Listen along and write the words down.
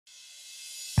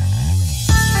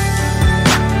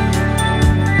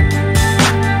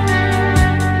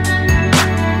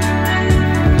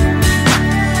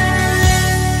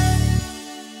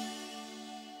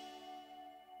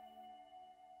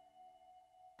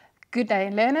Good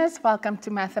day, learners. Welcome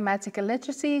to Mathematical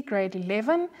Literacy, grade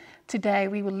 11. Today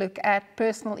we will look at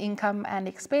personal income and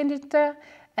expenditure,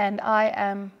 and I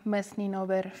am Miss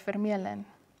Ninober Vermeulen.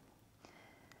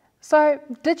 So,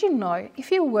 did you know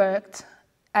if you worked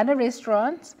at a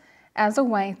restaurant as a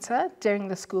waiter during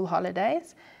the school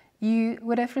holidays, you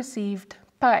would have received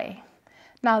pay?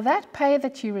 Now, that pay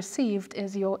that you received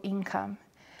is your income.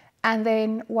 And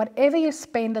then whatever you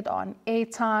spend it on,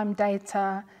 airtime,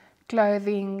 data,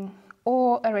 clothing,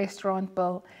 or a restaurant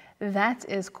bill, that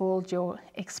is called your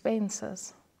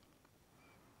expenses.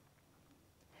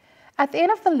 At the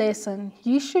end of the lesson,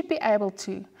 you should be able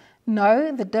to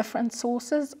know the different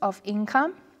sources of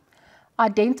income,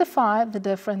 identify the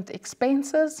different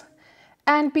expenses,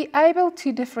 and be able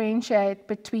to differentiate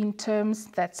between terms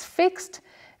that's fixed,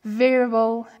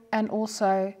 variable, and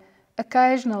also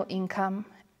occasional income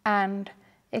and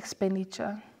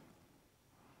expenditure.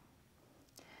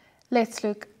 Let's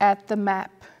look at the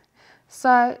map.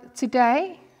 So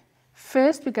today,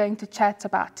 first we're going to chat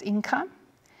about income,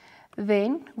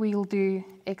 then we'll do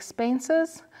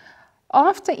expenses.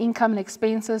 After income and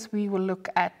expenses, we will look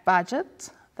at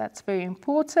budget. That's very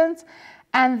important.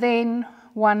 And then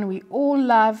one we all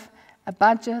love, a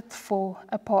budget for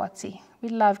a party. We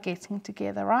love getting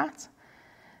together, right?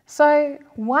 So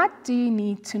what do you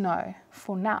need to know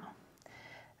for now?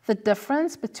 The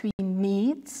difference between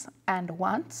needs and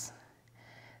wants.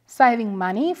 Saving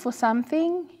money for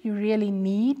something you really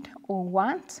need or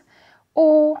want,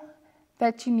 or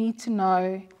that you need to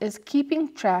know is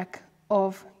keeping track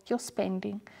of your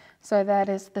spending. So that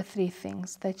is the three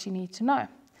things that you need to know.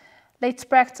 Let's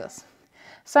practice.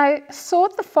 So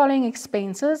sort the following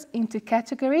expenses into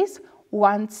categories,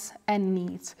 wants and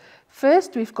needs.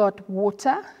 First, we've got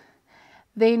water,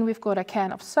 then we've got a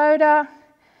can of soda,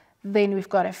 then we've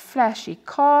got a flashy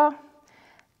car,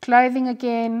 clothing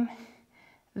again,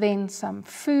 then some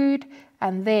food,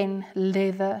 and then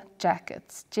leather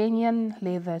jackets, genuine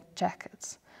leather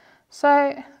jackets.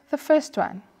 So the first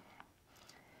one,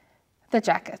 the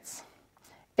jackets.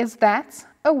 Is that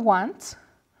a want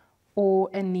or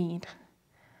a need?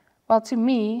 Well, to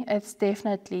me, it's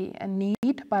definitely a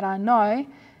need, but I know,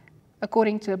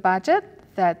 according to a budget,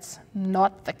 that's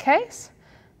not the case.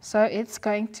 So it's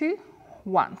going to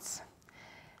wants.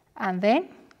 And then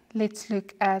let's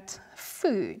look at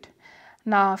food.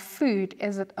 Now, food,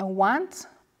 is it a want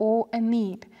or a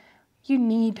need? You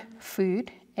need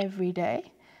food every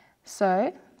day,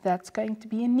 so that's going to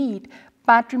be a need.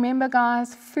 But remember,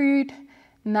 guys, food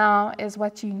now is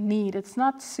what you need. It's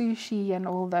not sushi and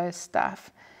all those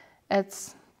stuff.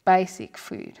 It's basic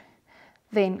food.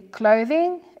 Then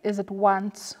clothing, is it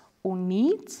wants or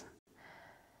needs?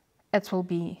 It will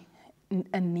be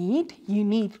a need. You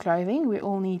need clothing. We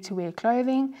all need to wear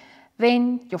clothing.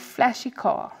 Then your flashy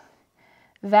car.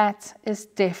 That is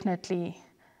definitely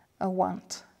a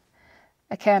want.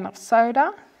 A can of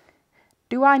soda.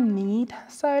 Do I need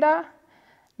soda?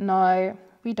 No,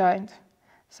 we don't.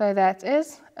 So that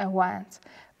is a want.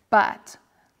 But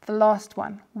the last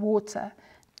one, water.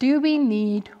 Do we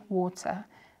need water?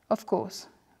 Of course,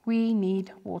 we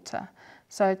need water.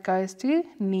 So it goes to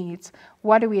needs.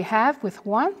 What do we have with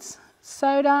wants?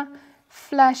 Soda,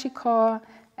 flashy car,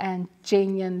 and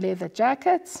genuine leather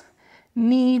jackets.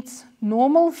 Needs,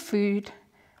 normal food,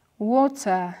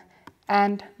 water,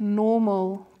 and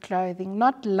normal clothing,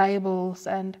 not labels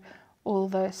and all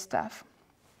those stuff.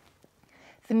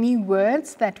 The new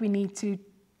words that we need to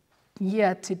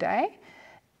hear today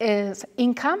is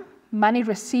income, money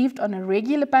received on a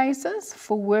regular basis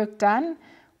for work done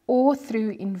or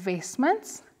through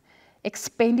investments.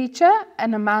 Expenditure,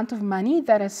 an amount of money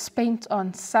that is spent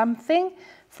on something.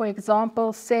 For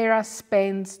example, Sarah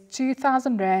spends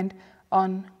 2,000 Rand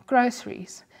on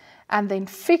groceries. And then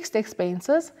fixed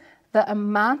expenses, the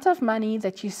amount of money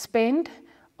that you spend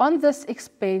on this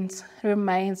expense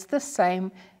remains the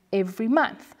same every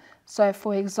month. So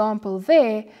for example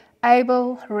there,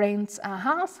 Abel rents a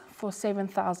house for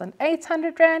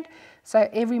 7,800 Rand, so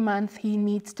every month he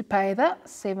needs to pay the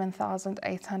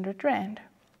 7,800 Rand.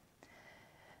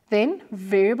 Then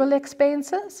variable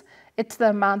expenses, it's the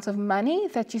amount of money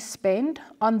that you spend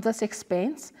on this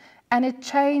expense, and it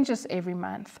changes every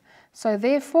month. So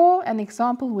therefore, an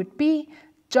example would be,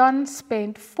 John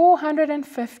spent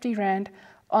 450 Rand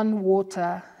on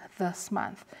water this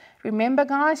month. Remember,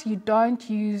 guys, you don't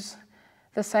use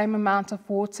the same amount of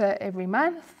water every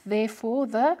month, therefore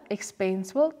the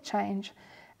expense will change.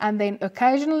 And then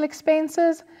occasional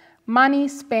expenses, money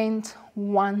spent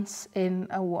once in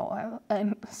a while.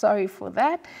 And sorry for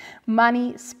that,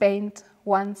 money spent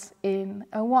once in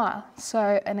a while.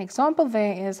 So an example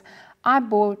there is, I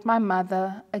bought my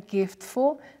mother a gift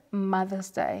for Mother's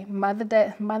Day.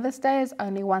 Mother's Day is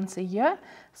only once a year,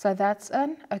 so that's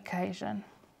an occasion.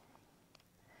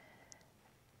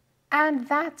 And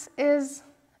that is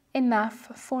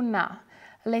enough for now.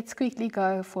 Let's quickly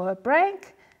go for a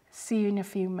break. See you in a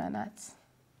few minutes.